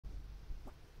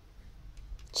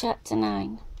Chapter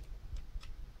 9.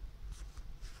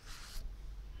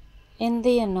 In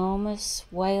the enormous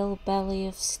whale belly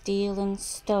of steel and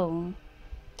stone,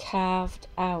 carved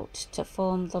out to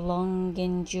form the long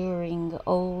enduring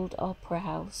old opera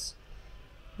house,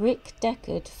 Rick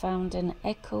Deckard found an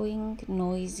echoing,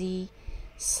 noisy,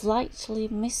 slightly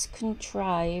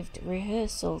miscontrived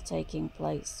rehearsal taking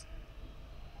place.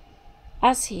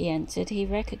 As he entered, he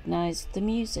recognized the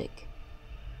music.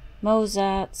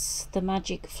 Mozart's The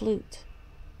Magic Flute.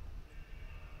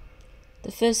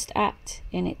 The first act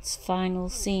in its final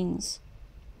scenes.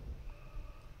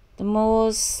 The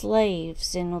Moor's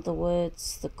slaves, in other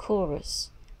words, the chorus,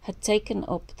 had taken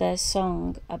up their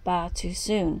song a bar too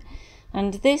soon,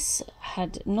 and this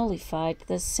had nullified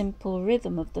the simple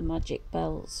rhythm of the magic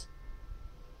bells.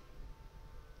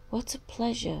 What a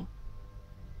pleasure!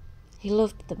 He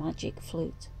loved the magic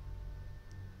flute.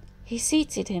 He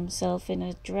seated himself in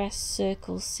a dress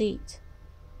circle seat.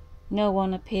 No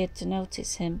one appeared to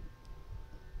notice him,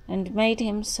 and made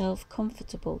himself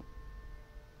comfortable.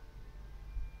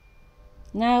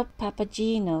 Now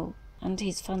Papageno and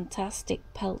his fantastic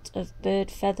pelt of bird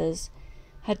feathers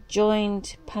had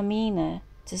joined Pamina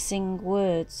to sing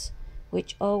words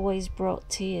which always brought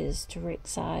tears to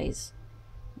Rick's eyes,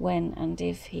 when and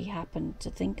if he happened to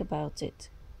think about it.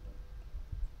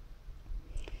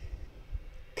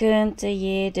 Könnte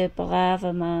jeder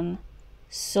brave Mann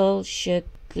solche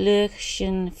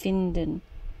Glöckchen finden,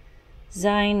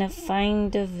 seine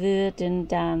Feinde würden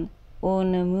dann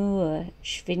ohne Mühe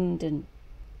schwinden.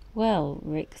 Well,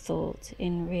 Rick thought,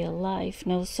 in real life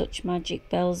no such magic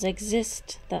bells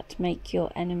exist that make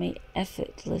your enemy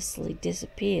effortlessly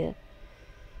disappear.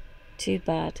 Too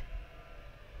bad.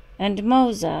 And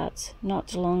Mozart,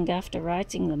 not long after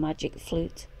writing the magic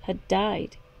flute, had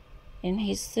died in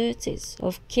his 30s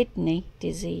of kidney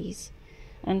disease,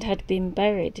 and had been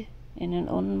buried in an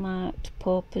unmarked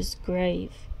pauper's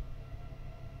grave.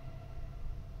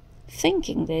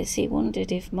 Thinking this, he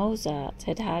wondered if Mozart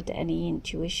had had any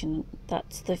intuition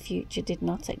that the future did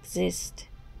not exist,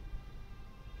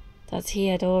 that he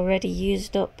had already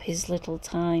used up his little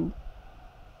time.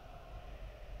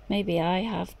 Maybe I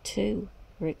have too,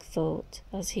 Rick thought,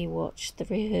 as he watched the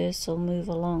rehearsal move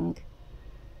along.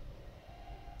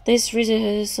 This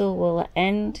rehearsal will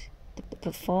end, the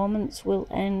performance will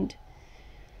end,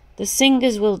 the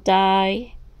singers will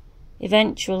die,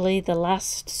 eventually the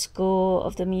last score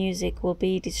of the music will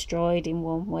be destroyed in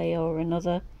one way or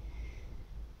another.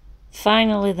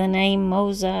 Finally the name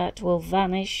Mozart will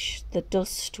vanish, the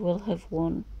dust will have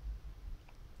won.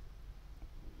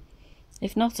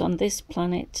 If not on this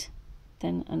planet,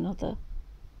 then another.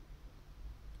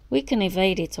 We can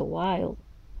evade it a while,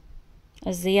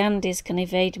 as the Andes can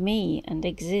evade me and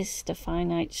exist a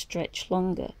finite stretch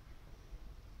longer.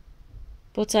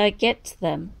 But I get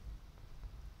them,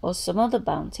 or some other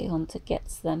bounty hunter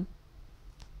gets them.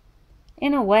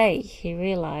 In a way, he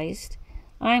realized,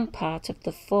 I'm part of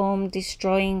the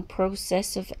form-destroying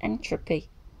process of entropy.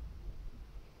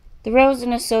 The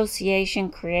Rosen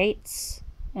Association creates,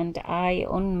 and I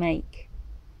unmake.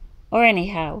 Or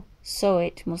anyhow, so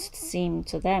it must seem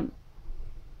to them.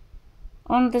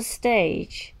 On the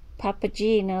stage,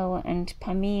 Papageno and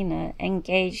Pamina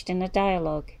engaged in a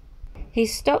dialogue. He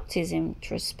stopped his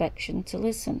introspection to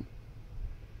listen.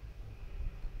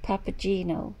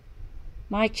 Papageno: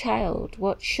 my child,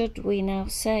 what should we now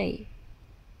say?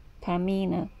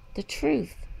 Pamina: the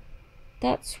truth.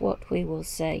 That's what we will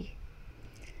say.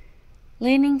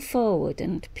 Leaning forward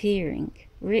and peering,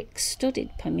 Rick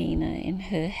studied Pamina in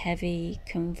her heavy,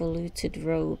 convoluted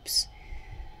robes,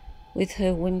 with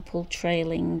her wimple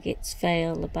trailing its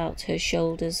veil about her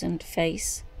shoulders and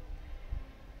face.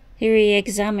 He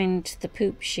re-examined the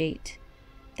poop sheet,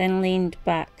 then leaned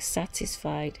back,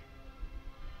 satisfied.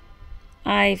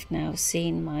 I've now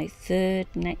seen my third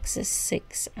Nexus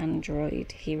 6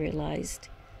 android, he realized.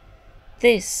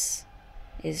 This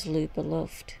is Luba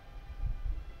Luft.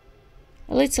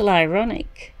 A little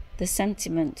ironic, the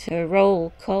sentiment her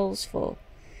role calls for.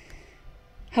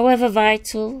 However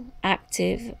vital,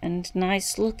 active, and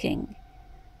nice-looking,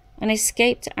 an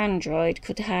escaped android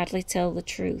could hardly tell the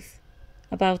truth,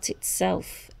 about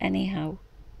itself anyhow.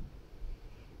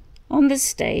 On the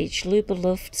stage, Luba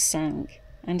Luft sang,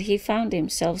 and he found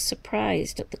himself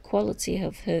surprised at the quality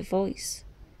of her voice.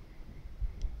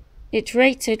 It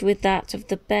rated with that of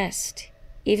the best,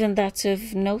 even that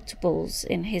of notables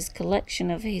in his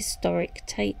collection of historic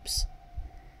tapes.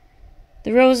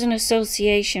 The Rosen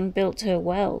Association built her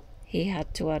well, he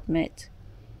had to admit.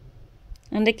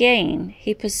 And again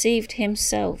he perceived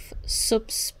himself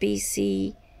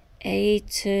subspecie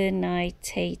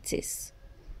aeternitatis.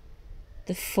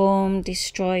 the form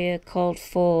destroyer called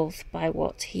forth by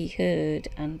what he heard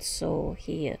and saw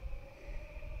here.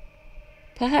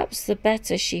 Perhaps the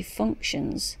better she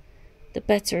functions, the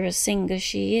better a singer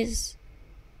she is,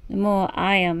 the more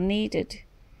I am needed.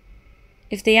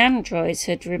 If the androids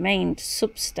had remained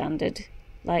substandard,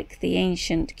 like the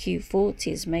ancient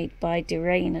Q40s made by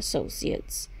Derain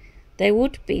Associates, there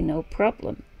would be no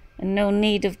problem and no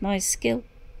need of my skill.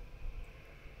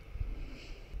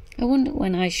 I wonder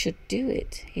when I should do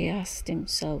it, he asked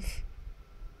himself.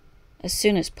 As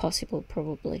soon as possible,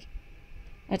 probably.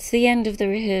 At the end of the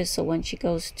rehearsal, when she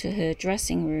goes to her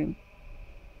dressing room.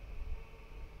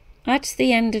 At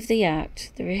the end of the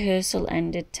act, the rehearsal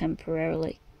ended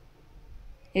temporarily.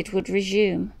 It would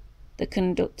resume, the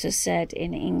conductor said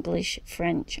in English,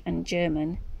 French and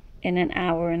German, in an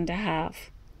hour and a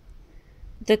half.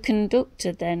 The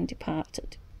conductor then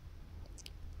departed.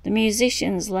 The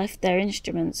musicians left their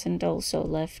instruments and also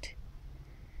left.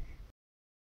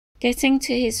 Getting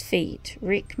to his feet,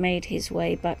 Rick made his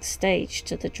way backstage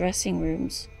to the dressing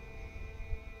rooms.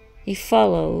 He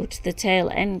followed the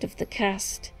tail end of the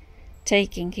cast,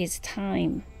 taking his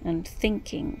time and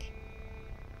thinking.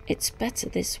 It's better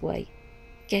this way,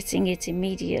 getting it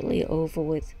immediately over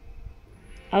with.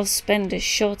 I'll spend as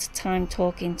short a time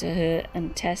talking to her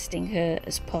and testing her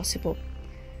as possible.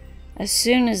 As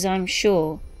soon as I'm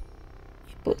sure,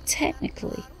 but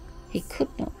technically he could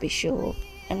not be sure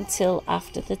until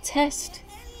after the test.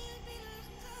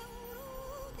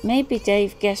 Maybe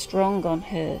Dave guessed wrong on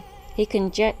her, he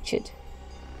conjectured.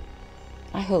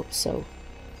 I hope so,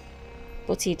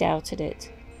 but he doubted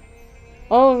it.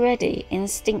 Already,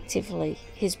 instinctively,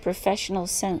 his professional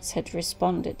sense had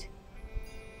responded.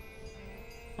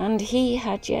 And he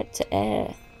had yet to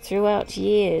err throughout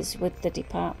years with the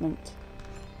department.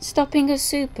 Stopping a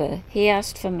super, he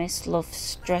asked for Miss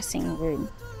Luft's dressing room.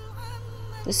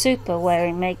 The super,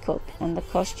 wearing makeup and the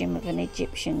costume of an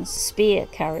Egyptian spear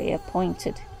carrier,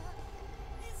 pointed.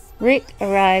 Rick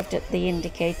arrived at the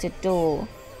indicated door,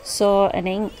 saw an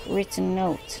ink-written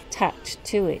note tacked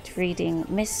to it reading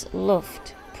Miss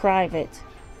Luft, private,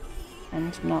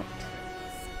 and knocked.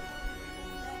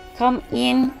 Come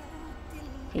in,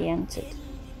 he entered.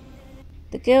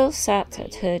 The girl sat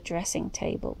at her dressing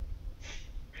table.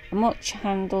 A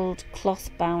much-handled,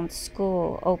 cloth-bound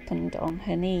score opened on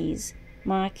her knees,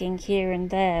 marking here and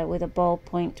there with a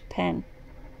ballpoint pen.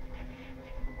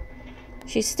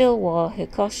 She still wore her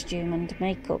costume and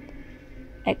makeup,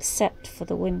 except for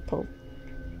the wimple.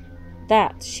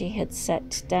 That she had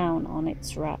set down on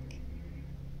its rack.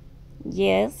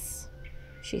 Yes,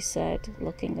 she said,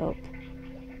 looking up.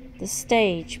 The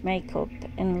stage makeup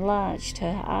enlarged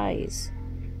her eyes.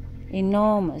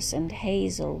 Enormous and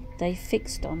hazel, they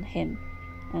fixed on him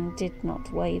and did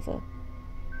not waver.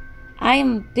 I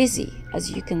am busy,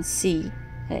 as you can see.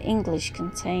 Her English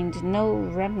contained no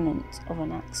remnant of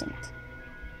an accent.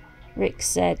 Rick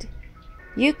said,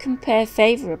 You compare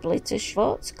favourably to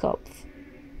Schwarzkopf.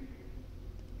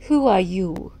 Who are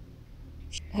you?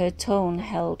 Her tone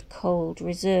held cold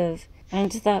reserve,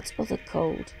 and that other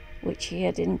cold, which he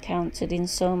had encountered in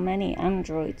so many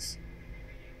androids.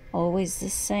 Always the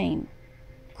same.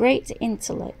 Great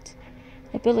intellect,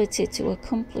 ability to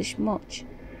accomplish much,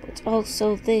 but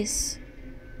also this.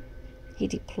 He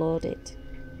deplored it,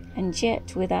 and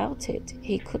yet without it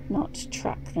he could not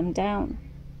track them down.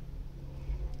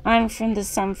 I'm from the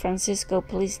San Francisco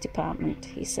Police Department,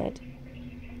 he said.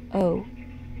 Oh.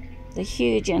 The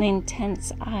huge and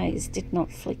intense eyes did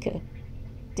not flicker,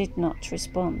 did not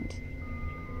respond.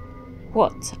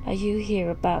 What are you here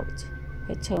about?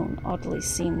 Her tone oddly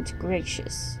seemed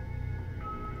gracious.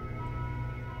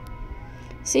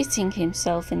 Seating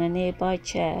himself in a nearby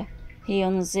chair, he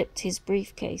unzipped his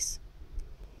briefcase.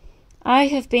 I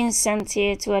have been sent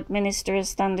here to administer a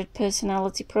standard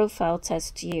personality profile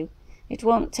test to you. It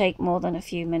won't take more than a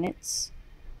few minutes.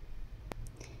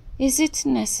 Is it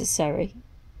necessary?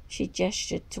 She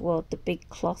gestured toward the big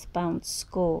cloth-bound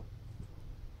score.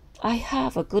 I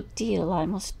have a good deal I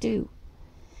must do.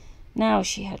 Now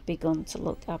she had begun to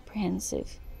look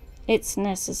apprehensive. It's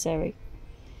necessary.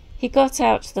 He got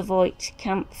out the Voight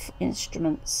Kampf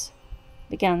instruments,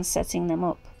 began setting them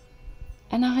up.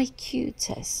 An IQ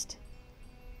test.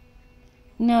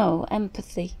 No,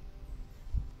 empathy.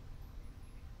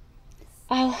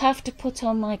 I'll have to put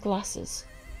on my glasses.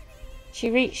 She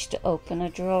reached to open a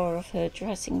drawer of her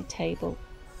dressing table.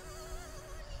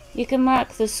 You can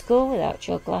mark the score without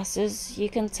your glasses. You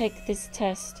can take this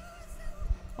test.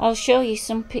 I'll show you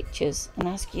some pictures and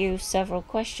ask you several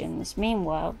questions.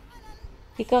 Meanwhile,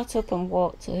 he got up and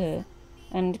walked to her,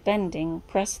 and bending,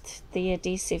 pressed the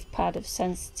adhesive pad of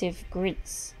sensitive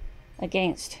grids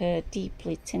against her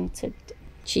deeply tinted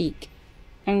cheek.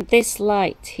 "And this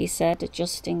light," he said,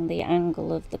 adjusting the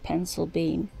angle of the pencil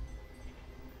beam.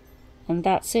 "And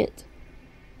that's it."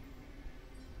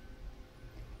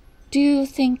 "Do you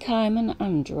think I'm an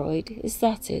android? Is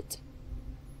that it?"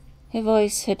 Her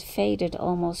voice had faded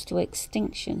almost to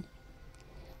extinction.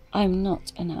 "I'm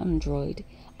not an android.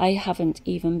 I haven't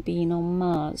even been on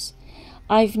Mars.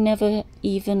 I've never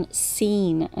even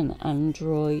seen an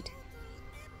android."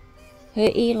 Her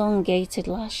elongated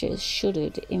lashes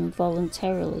shuddered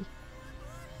involuntarily.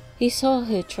 He saw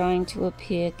her trying to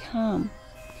appear calm.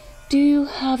 "Do you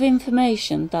have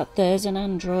information that there's an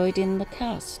android in the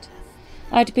cast?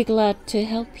 I'd be glad to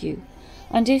help you.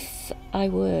 And if I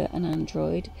were an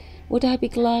android, would I be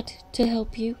glad to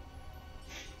help you?"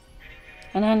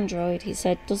 "An android," he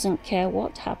said, "doesn't care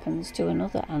what happens to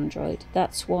another android.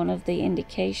 That's one of the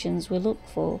indications we look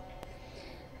for."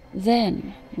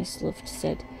 "Then," Miss Luft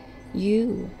said,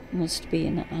 "you must be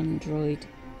an android."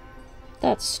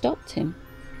 That stopped him.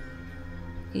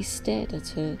 He stared at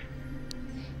her.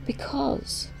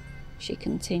 "Because," she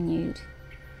continued,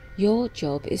 "your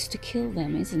job is to kill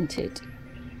them, isn't it?"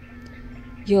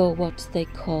 "You're what they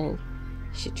call,"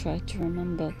 she tried to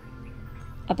remember.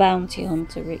 "A bounty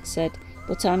hunter," Rick said,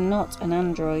 "but I'm not an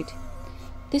android."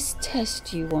 "This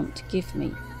test you want to give me,"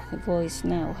 her voice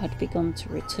now had begun to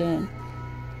return.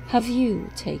 "Have you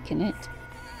taken it?"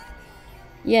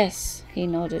 "Yes," he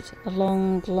nodded, "a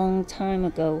long, long time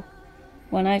ago,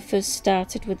 when I first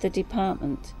started with the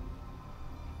department."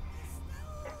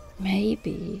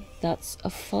 "Maybe that's a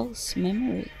false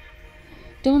memory.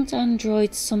 Don't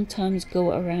androids sometimes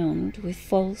go around with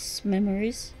false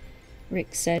memories?"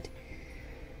 Rick said.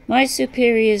 "My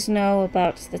superiors know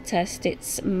about the test.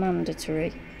 It's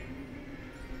mandatory."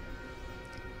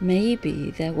 "Maybe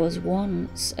there was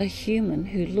once a human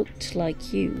who looked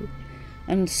like you,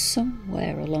 and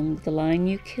somewhere along the line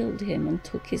you killed him and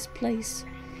took his place,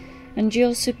 and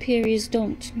your superiors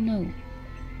don't know."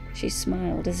 She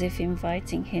smiled as if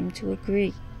inviting him to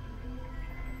agree.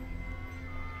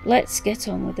 "Let's get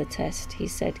on with the test," he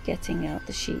said, getting out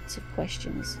the sheets of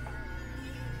questions.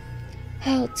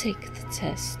 "I'll take the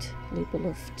test," Luba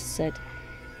Luft said,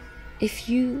 "if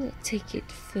you take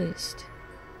it first."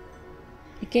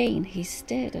 Again he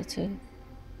stared at her,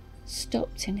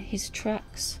 stopped in his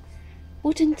tracks.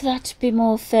 "Wouldn't that be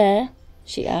more fair?"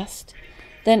 she asked.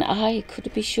 "Then I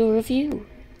could be sure of you."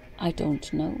 "I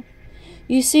don't know.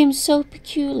 You seem so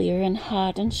peculiar and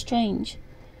hard and strange."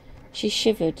 She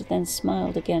shivered, then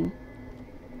smiled again,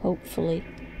 hopefully.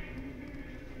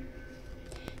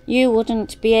 "You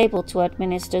wouldn't be able to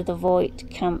administer the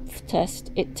Voight-Kampf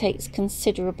test. It takes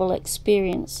considerable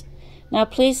experience. Now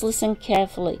please listen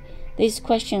carefully. These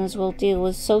questions will deal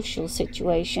with social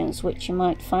situations which you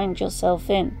might find yourself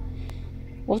in.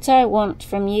 What I want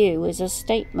from you is a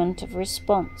statement of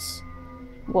response,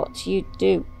 what you'd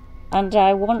do, and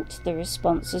I want the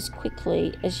response as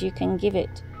quickly as you can give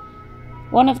it.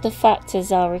 One of the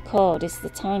factors I'll record is the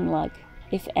time lag,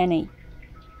 if any."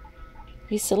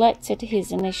 He selected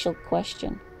his initial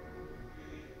question.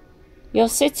 "You're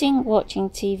sitting watching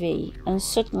TV, and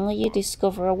suddenly you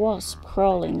discover a wasp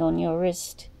crawling on your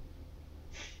wrist."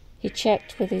 He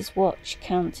checked with his watch,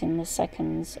 counting the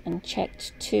seconds, and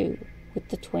checked too with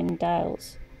the twin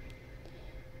dials.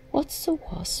 "What's a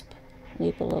wasp?"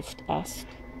 Luba Luft asked.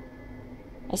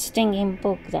 "A stinging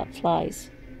bug that flies."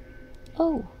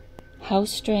 "Oh, how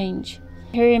strange."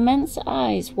 Her immense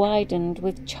eyes widened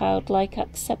with childlike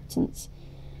acceptance,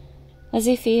 as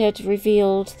if he had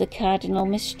revealed the cardinal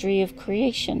mystery of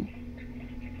creation.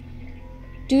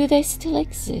 "Do they still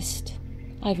exist?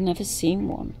 I've never seen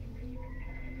one."